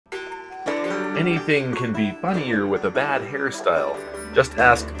anything can be funnier with a bad hairstyle. Just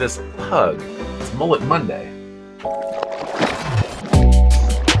ask this pug. It's Mullet Monday.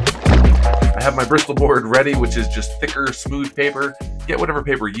 I have my Bristol board ready, which is just thicker, smooth paper. Get whatever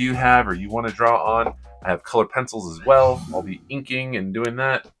paper you have or you want to draw on. I have colored pencils as well. I'll be inking and doing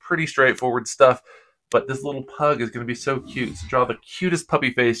that. Pretty straightforward stuff. But this little pug is going to be so cute. So draw the cutest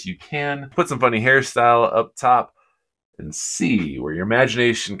puppy face you can. Put some funny hairstyle up top. And see where your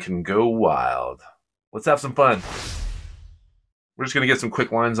imagination can go wild. Let's have some fun. We're just going to get some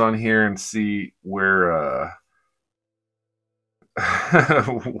quick lines on here and see where...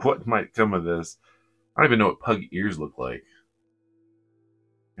 what might come of this. I don't even know what pug ears look like.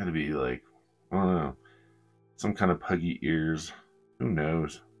 Gotta be like, I don't know, some kind of puggy ears. Who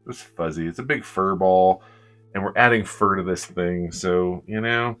knows? It's fuzzy. It's a big fur ball, and we're adding fur to this thing, so, you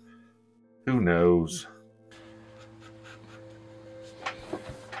know, who knows?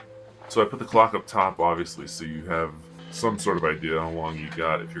 So I put the clock up top, obviously, so you have some sort of idea how long you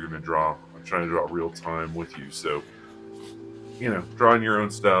got if you're going to draw. I'm trying to draw real time with you, so, you know, draw in your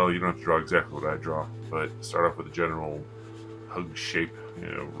own style. You don't have to draw exactly what I draw, but start off with a general hug shape, you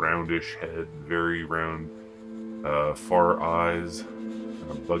know, roundish head, very round, far eyes,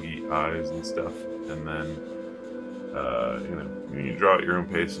 kind of buggy eyes and stuff, and then, you know, you draw at your own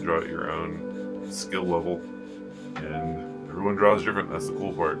pace and draw at your own skill level, and everyone draws different. That's the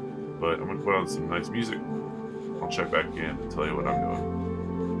cool part. But I'm going to put on some nice music. I'll check back in and tell you what I'm doing.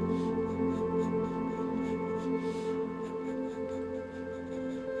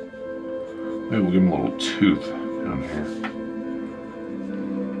 Maybe we'll give him a little tooth down here.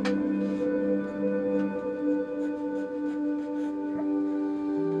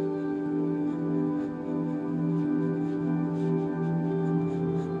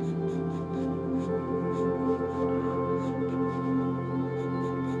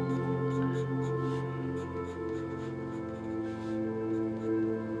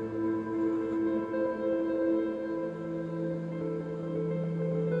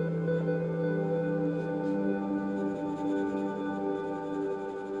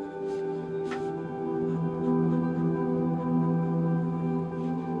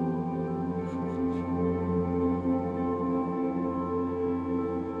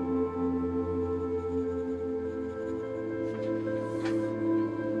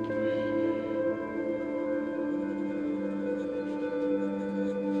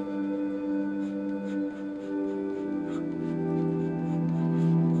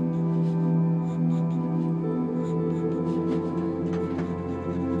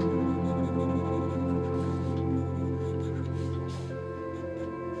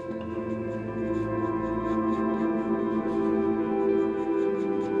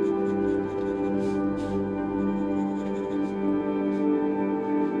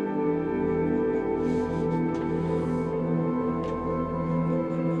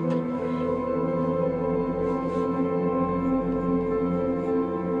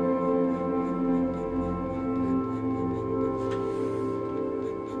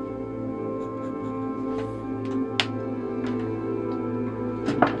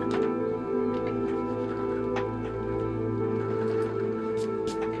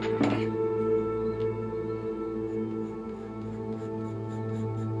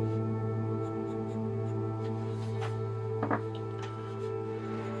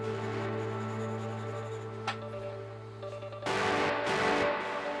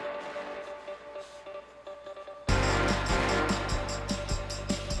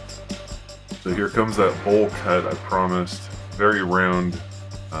 So here comes that bowl cut I promised. Very round.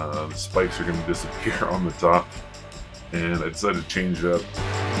 The spikes are going to disappear on the top. And I decided to change it up.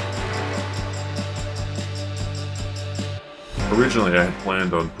 Originally I had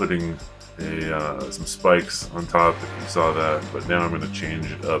planned on putting some spikes on top, if you saw that, but now I'm going to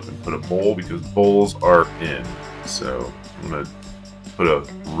change it up and put a bowl because bowls are in. So I'm going to put a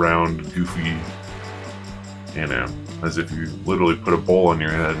round, goofy, you know, as if you literally put a bowl on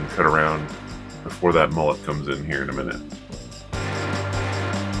your head and cut around before that mullet comes in here in a minute.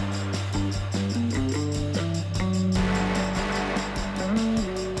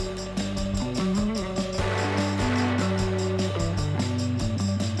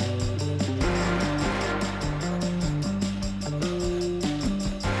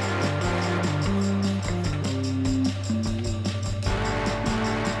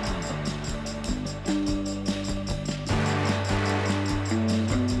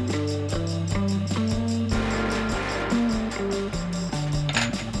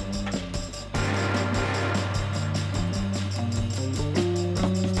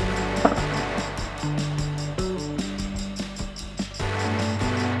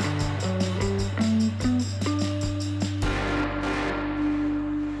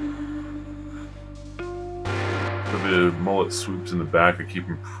 the mullet swoops in the back, I keep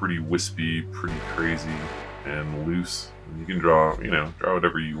them pretty wispy, pretty crazy, and loose. And you can draw, draw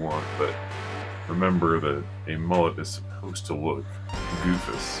whatever you want, but remember that a mullet is supposed to look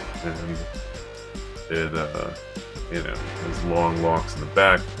goofus, and it, has long locks in the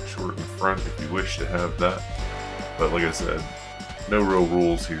back, short in front if you wish to have that. But like I said, no real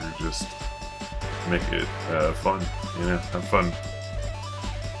rules here, just make it fun, have fun.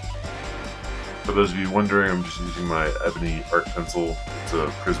 For those of you wondering, I'm just using my ebony art pencil. It's a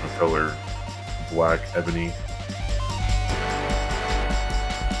Prismacolor black ebony.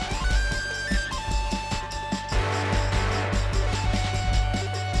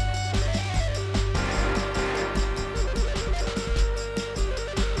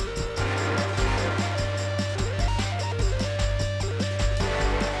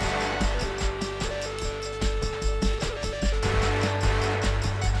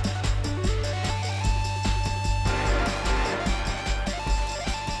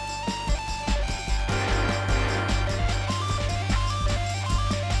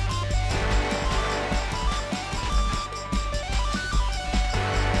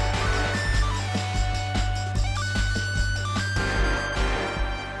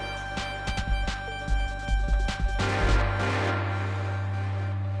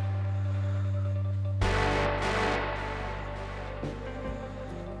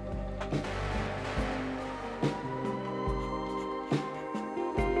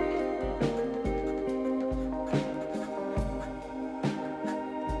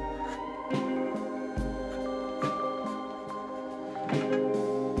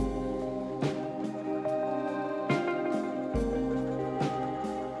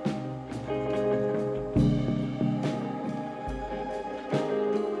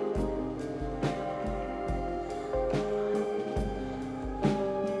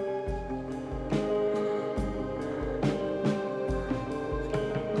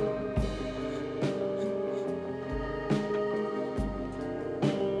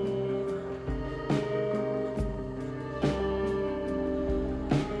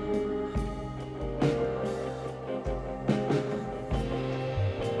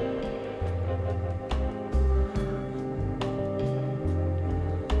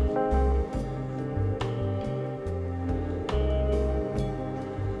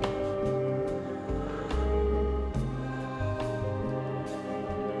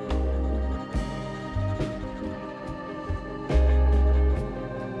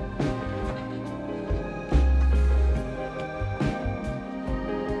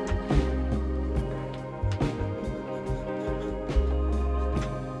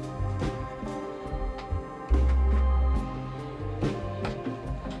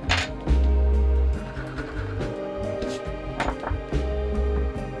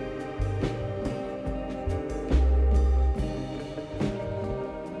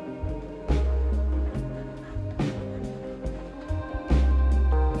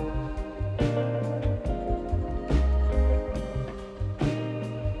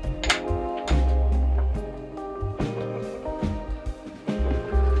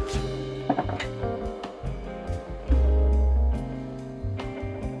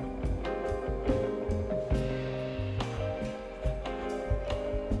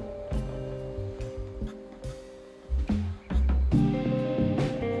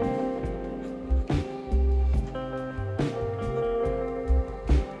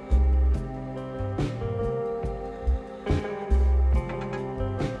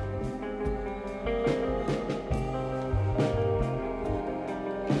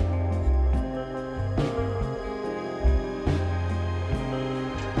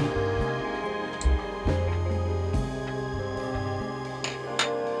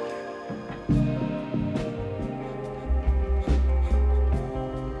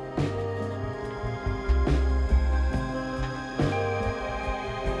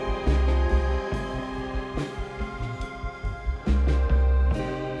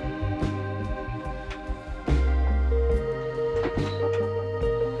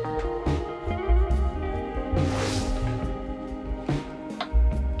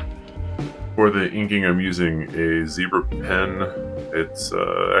 For the inking, I'm using a zebra pen. It's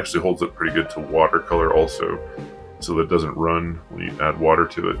actually holds up pretty good to watercolor also, so that it doesn't run when you add water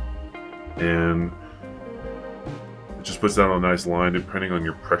to it. And it just puts down a nice line. Depending on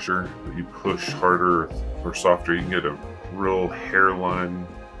your pressure that you push harder or softer, you can get a real hairline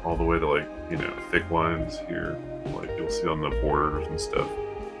all the way to, like, you know, thick lines here, like you'll see on the borders and stuff.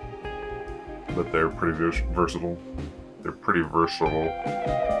 But they're pretty versatile. They're pretty versatile.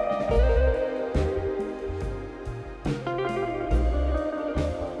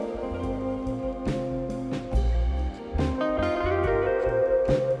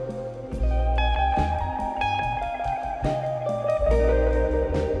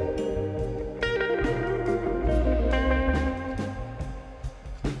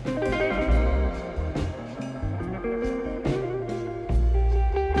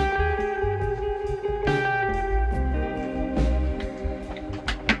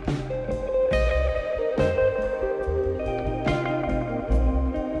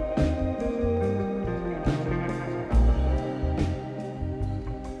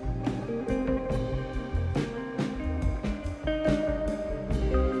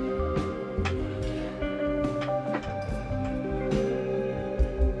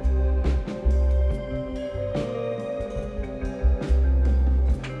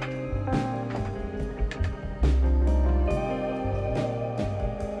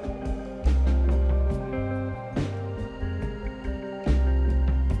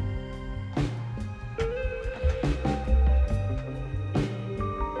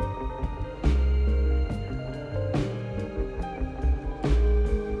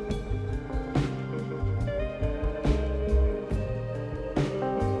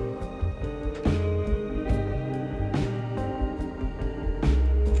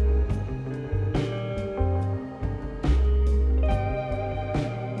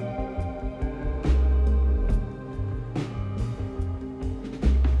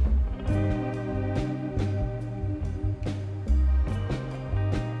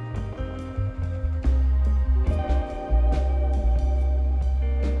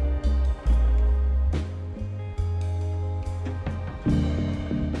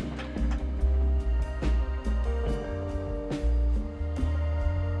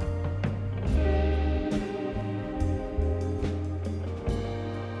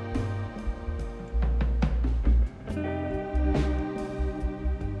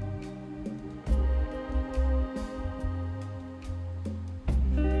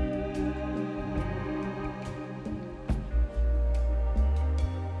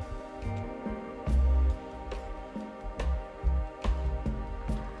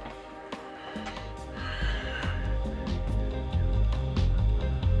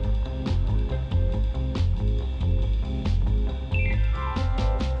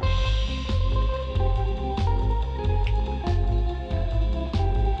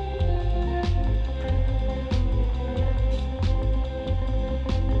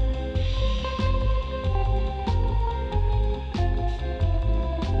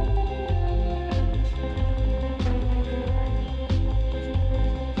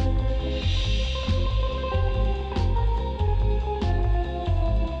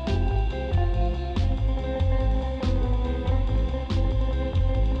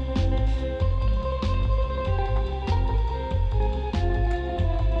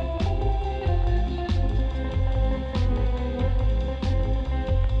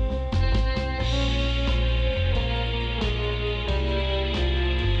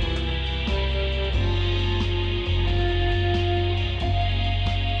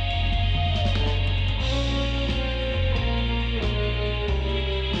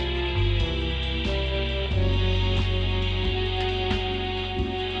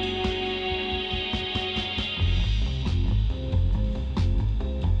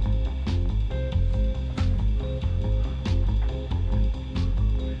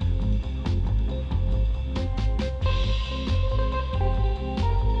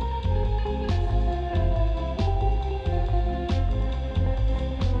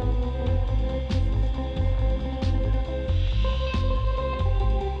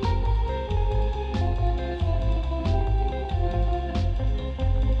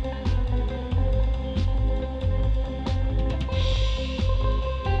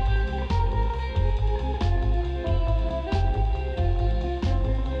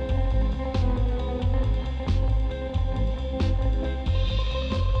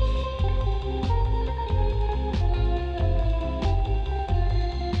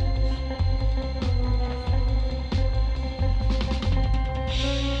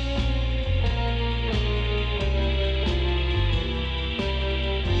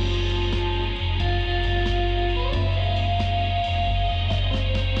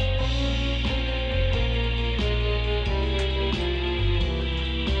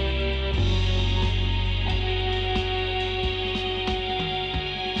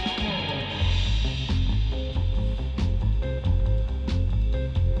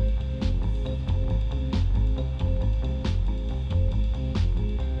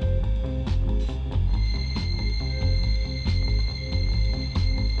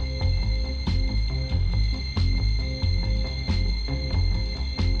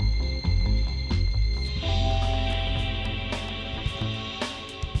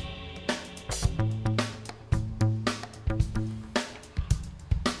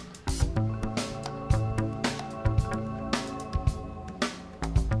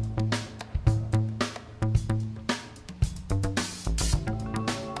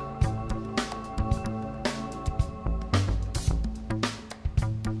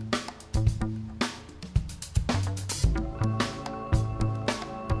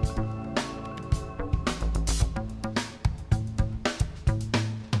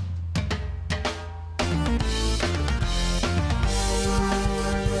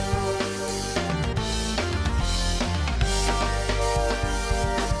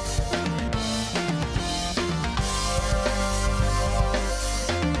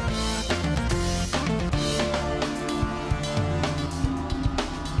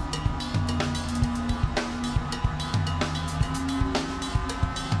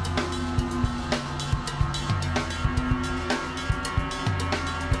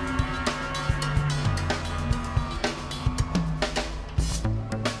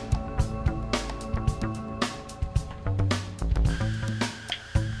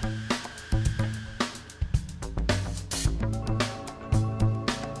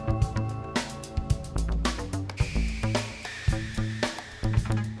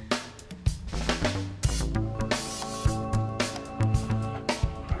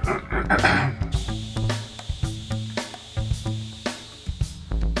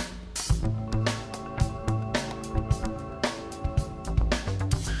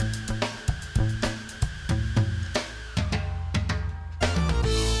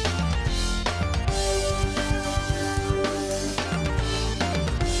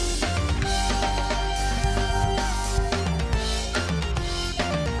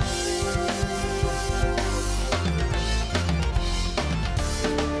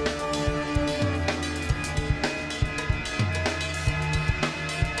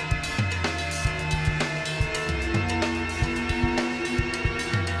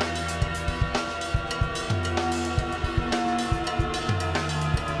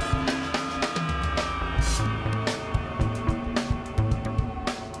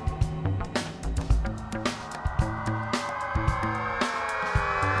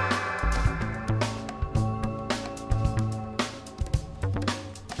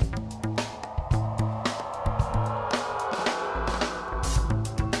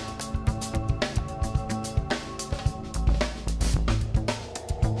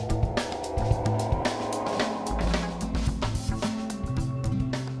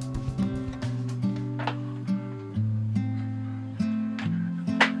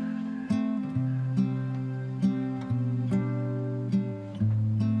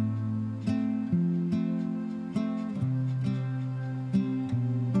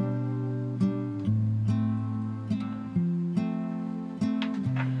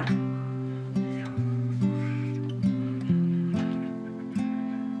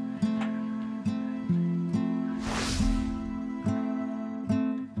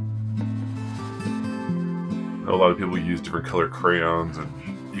 know a lot of people use different color crayons, and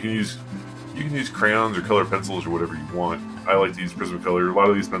you can use crayons or color pencils or whatever you want. I like to use Prismacolor. A lot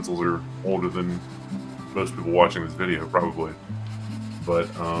of these pencils are older than most people watching this video, probably, but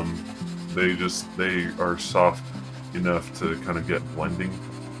they are soft enough to kind of get blending.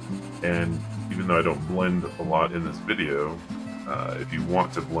 And even though I don't blend a lot in this video, if you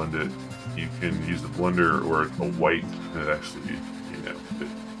want to blend it, you can use the blender or a white, and it actually, you know, it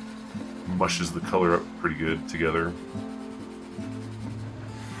mushes the color up pretty good together.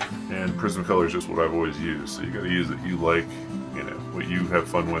 And Prismacolor is just what I've always used, so you gotta use what you like, you know, what you have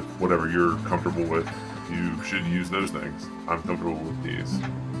fun with, whatever you're comfortable with. You should use those things. I'm comfortable with these.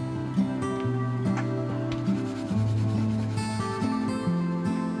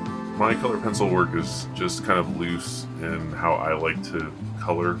 My color pencil work is just kind of loose in how I like to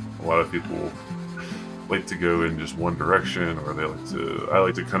color. A lot of people like to go in just one direction, or I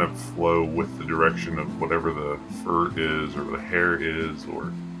like to kind of flow with the direction of whatever the fur is or the hair is,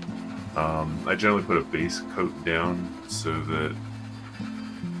 or I generally put a base coat down so that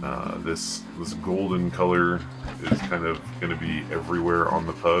this golden color is kind of going to be everywhere on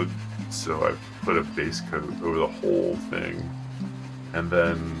the pug. So I put a base coat over the whole thing, and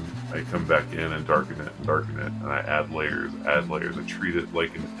then I come back in and darken it, and I add layers. I treat it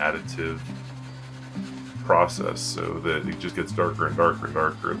like an additive process so that it just gets darker and darker and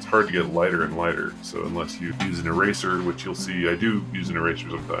darker. It's hard to get lighter and lighter, so unless you use an eraser, which you'll see I do use an eraser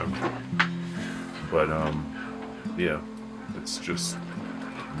sometimes, but yeah, it's just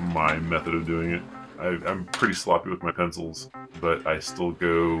my method of doing it. I'm pretty sloppy with my pencils, but I still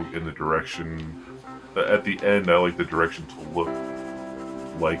go in the direction, at the end I like the direction to look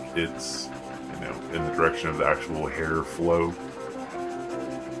like it's, you know, in the direction of the actual hair flow.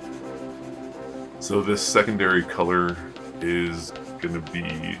 So this secondary color is going to be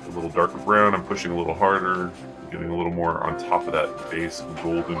a little darker brown. I'm pushing a little harder, getting a little more on top of that base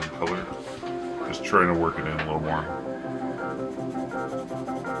golden color. Just trying to work it in a little more.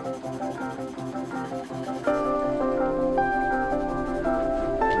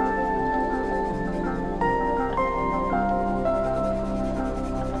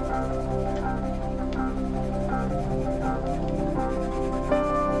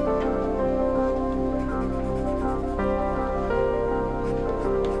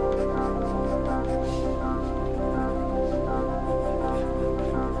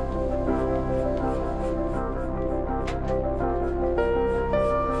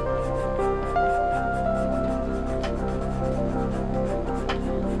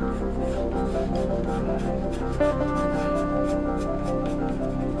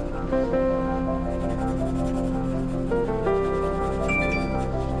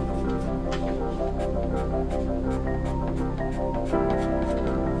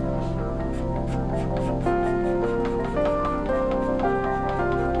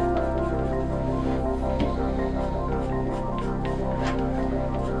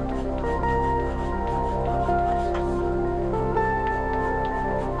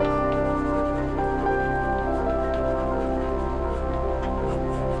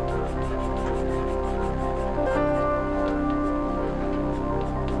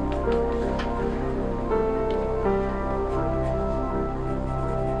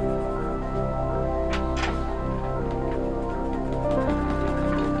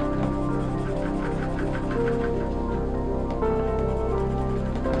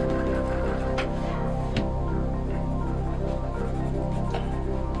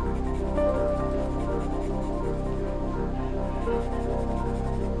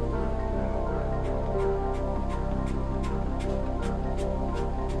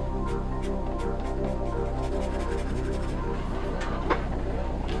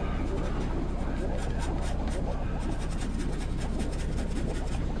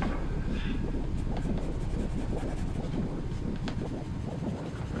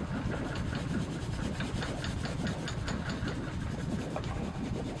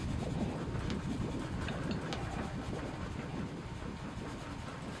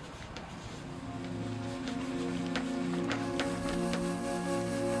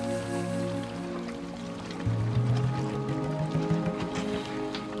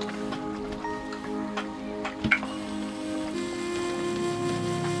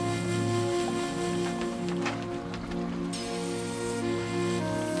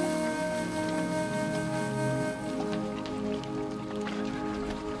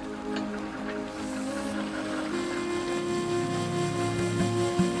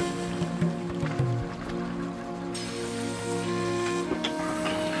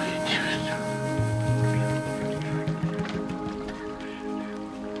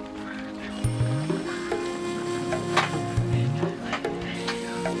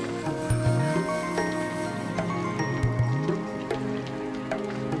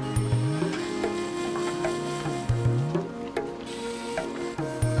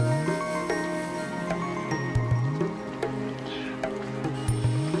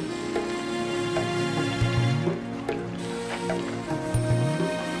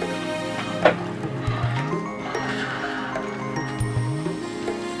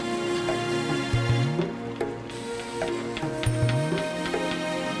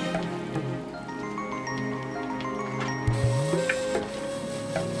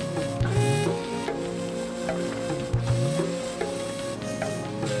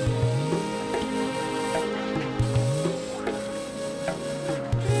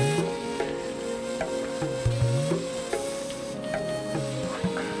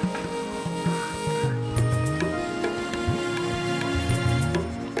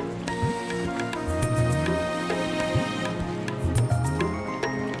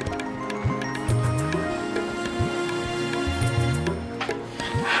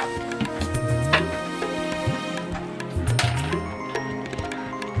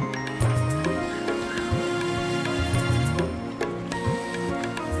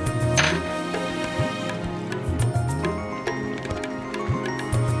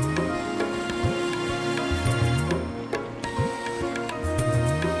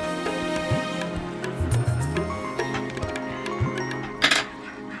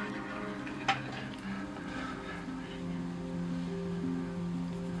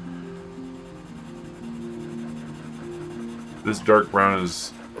 This dark brown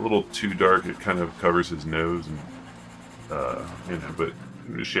is a little too dark. It kind of covers his nose, and but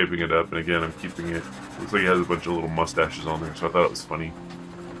I'm just shaping it up. And again, I'm keeping it. Looks like he has a bunch of little mustaches on there, so I thought it was funny.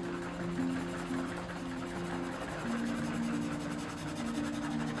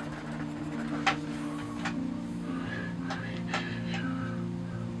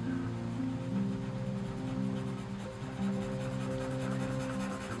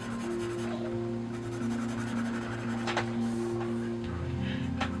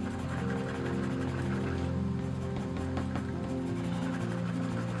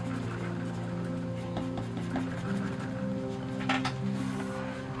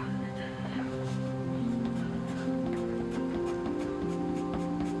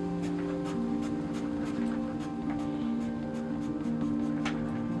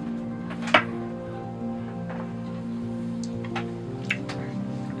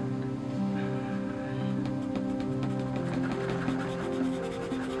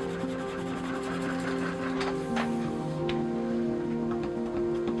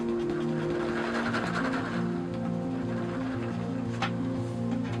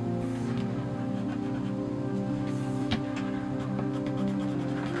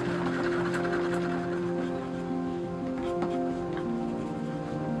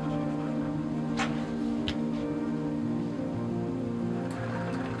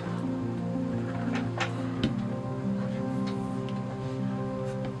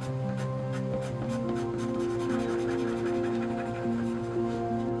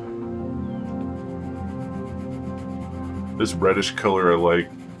 This reddish color I like,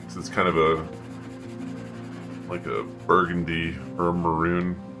 because it's kind of like a burgundy or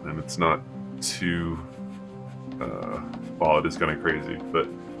maroon, and it's not too, well, it is kind of crazy, but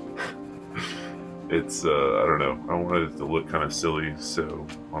it's, I don't know, I wanted it to look kind of silly, so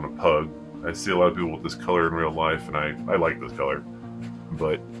on a pug. I see a lot of people with this color in real life, and I like this color,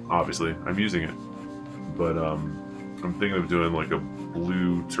 but obviously I'm using it. But I'm thinking of doing like a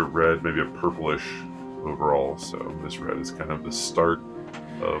blue to red, maybe a purplish overall, so this red is kind of the start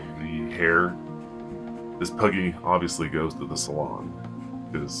of the hair. This Puggy obviously goes to the salon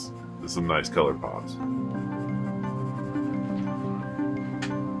because there's some nice color pops.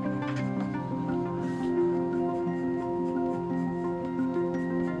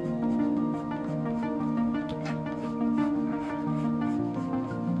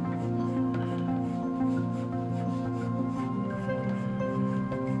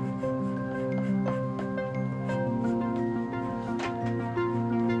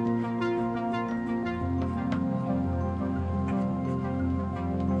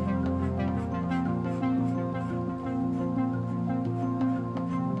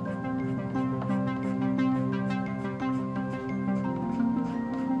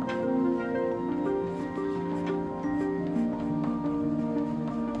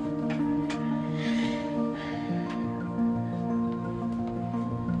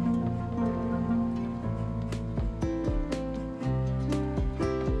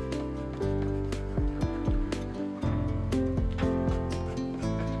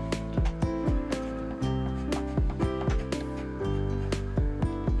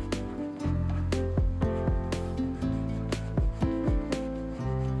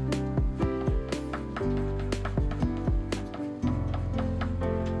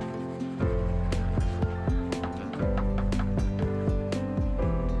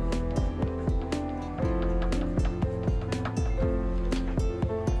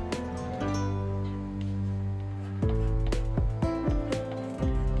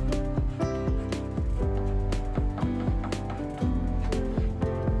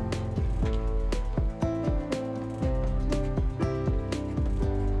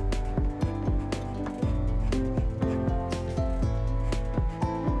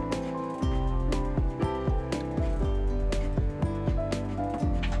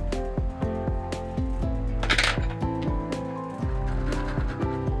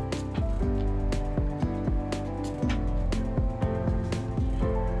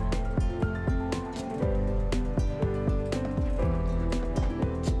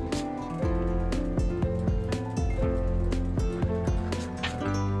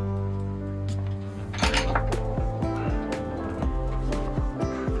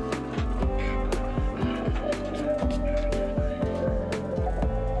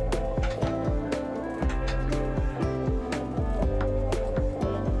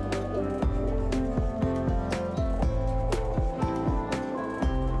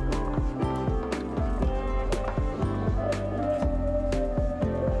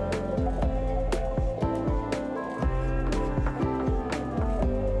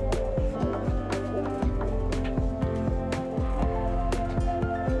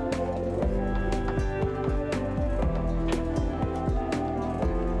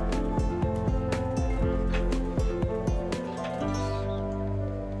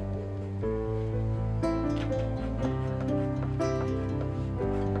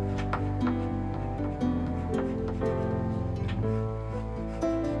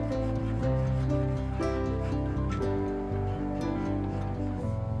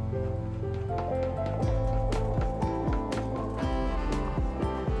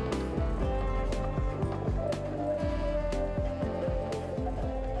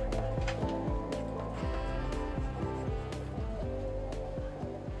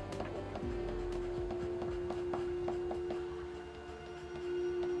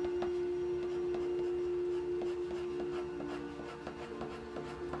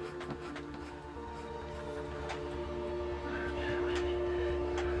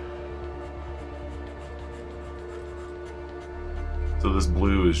 So this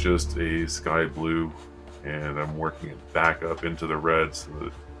blue is just a sky blue, and I'm working it back up into the red so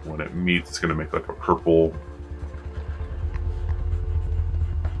that when it meets, it's going to make like a purple.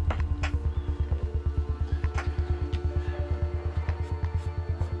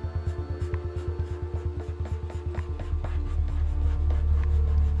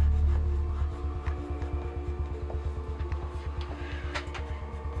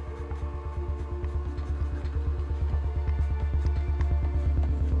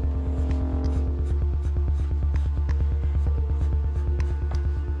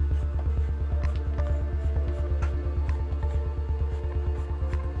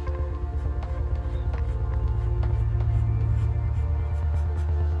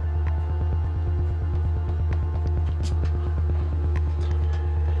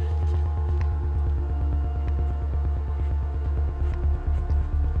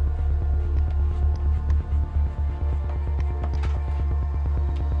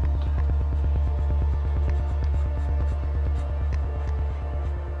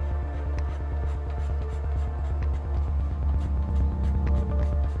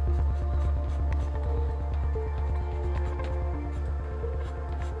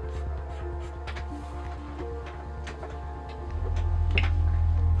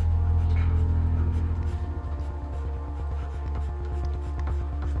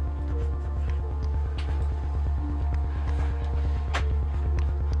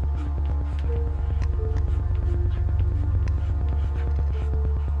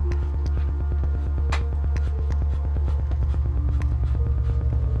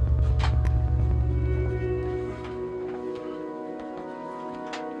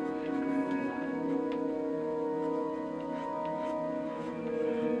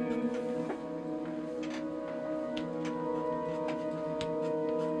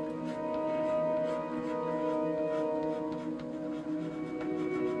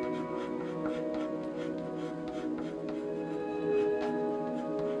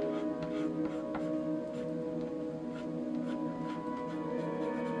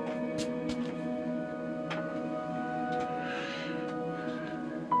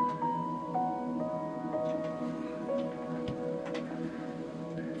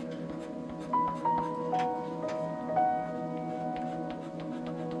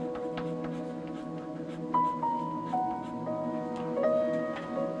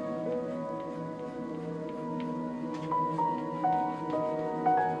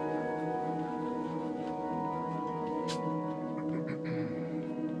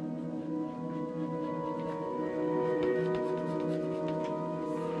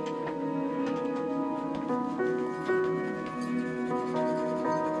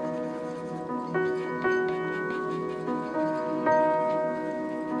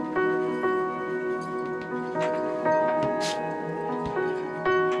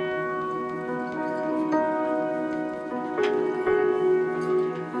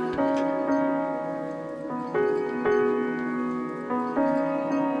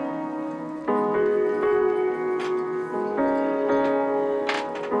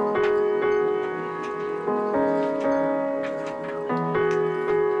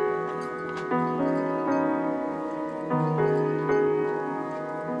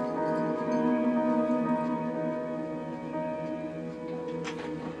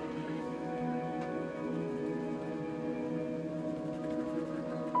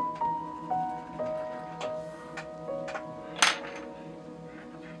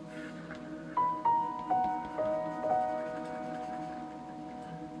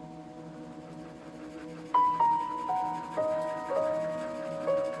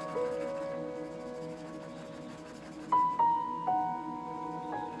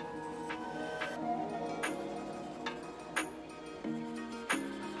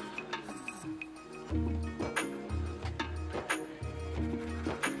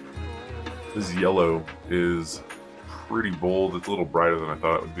 This yellow is pretty bold. It's a little brighter than I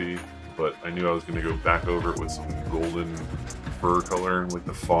thought it would be, but I knew I was going to go back over it with some golden fur color, like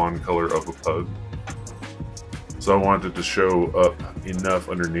the fawn color of a pug. So I wanted it to show up enough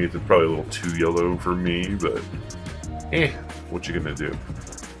underneath. It's probably a little too yellow for me, but what you gonna do?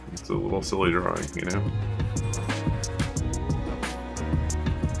 It's a little silly drawing, you know?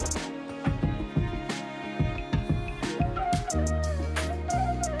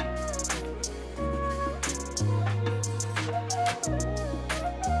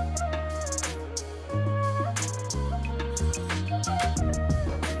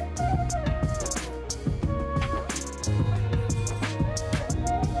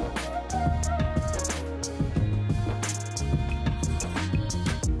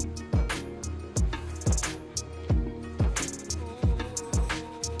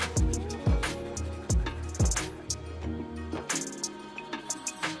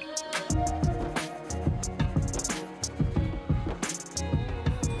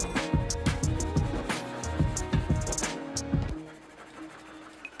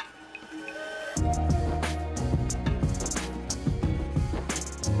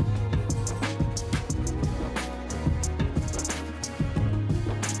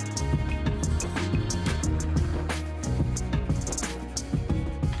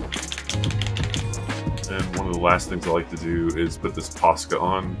 last things I like to do is put this Posca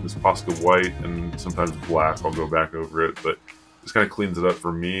on, this Posca white, and sometimes black. I'll go back over it, but this kind of cleans it up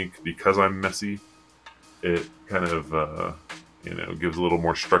for me because I'm messy. It kind of, you know, gives a little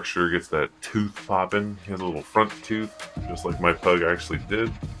more structure, gets that tooth popping. He has a little front tooth, just like my pug actually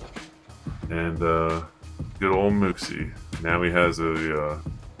did. And good old Mooksy. Now he has a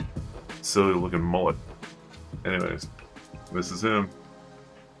silly looking mullet. Anyways, this is him.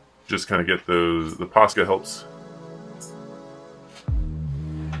 Just kind of get those, the Posca helps.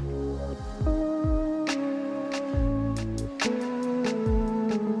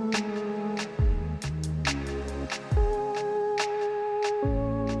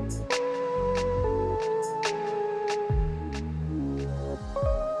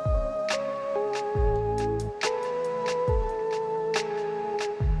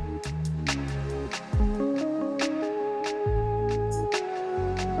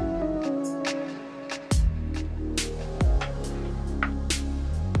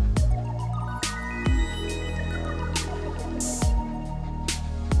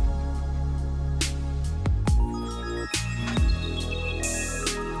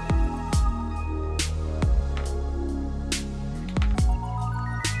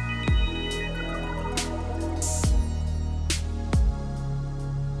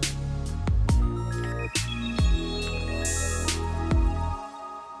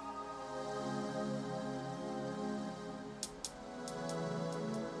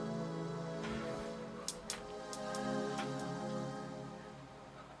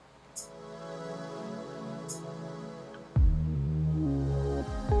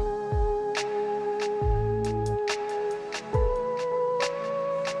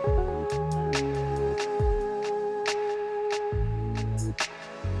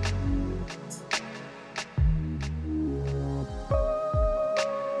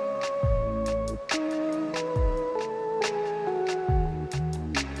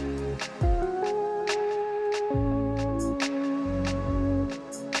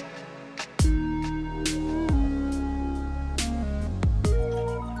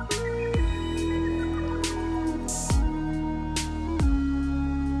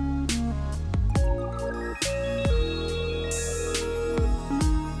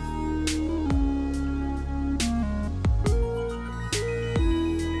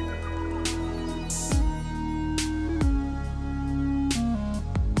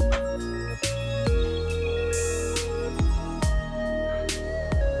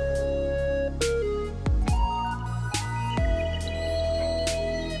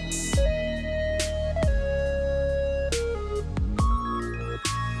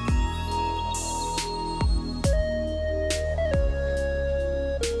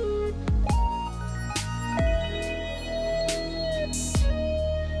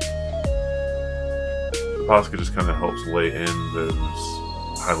 Posca just kind of helps lay in those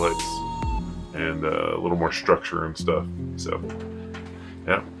highlights and a little more structure and stuff. So,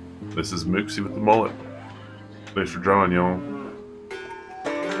 yeah, this is Mooksy with the mullet. Thanks for drawing, y'all.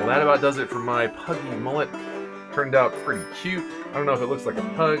 Well, that about does it for my Puggy mullet. Turned out pretty cute. I don't know if it looks like a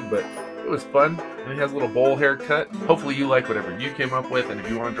pug, but it was fun. And he has a little bowl haircut. Hopefully you like whatever you came up with, and if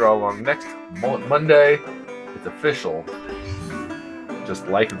you want to draw along next Mullet Monday, it's official. Just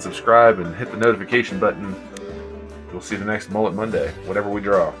like and subscribe and hit the notification button. We'll see you the next Mullet Monday, whatever we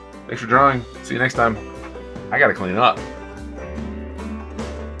draw. Thanks for drawing. See you next time. I gotta clean up.